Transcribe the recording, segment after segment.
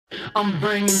I'm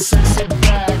bringing sexy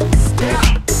back. The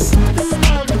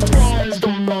other boys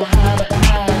don't know how to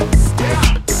act.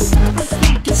 I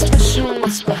think it's special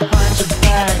what's behind your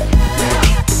back.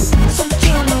 So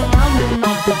turn around and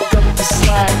I'll pick up the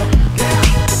slack.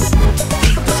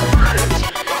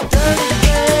 Dirty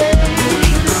babe,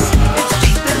 it's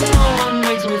just that no one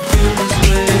makes me feel this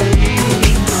way.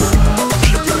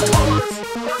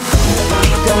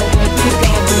 Go ahead, be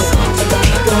gone with it.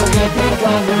 Go ahead, be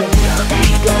gone with it. Go ahead, be gone with it.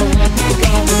 Go ahead, be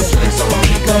gone with it.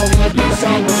 Go ahead, be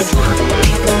gone with it. Go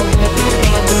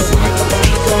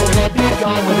ahead, be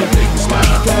gone with it. Go ahead, be gone with it.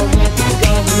 Go ahead,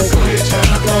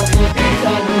 be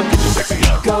gone with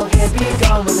it. Go ahead, be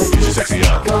gone with it. Get your sexy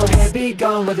on. Go ahead, be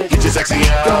gone with it. Get your sexy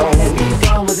on. Go ahead, be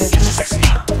gone with it. Get your sexy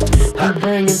on. I'm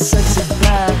bringing sexy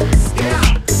back.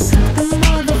 The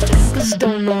motherfuckers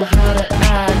don't know how to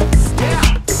act.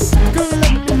 Girl,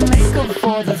 let me make up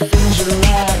for the things you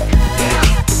lack.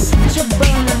 Cause you're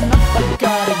burning up, I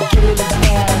gotta get it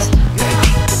fast.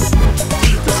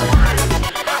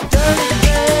 Dirty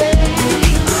babe,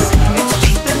 it's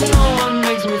just that no one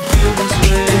makes me feel this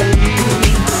way.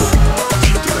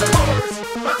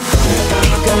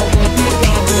 Go ahead, be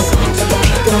gone with it.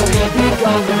 Go ahead, be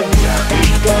gone with it.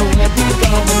 Go ahead, be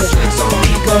gone with it.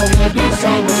 Go ahead, be gone with it. Go ahead, be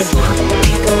gone with it.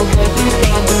 Go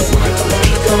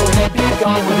ahead, be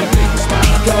gone with it.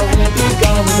 Go ahead, be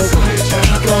gone with it.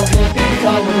 Go ahead, be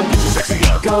gone with it.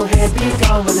 Go ahead, be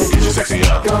gone with it. Get your sexy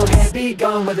up. Go ahead, be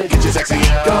gone with it. Get your sexy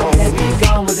up. Go ahead, be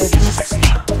gone with it. Get your sexy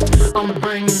up. I'm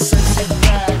bringing sexy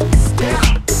back.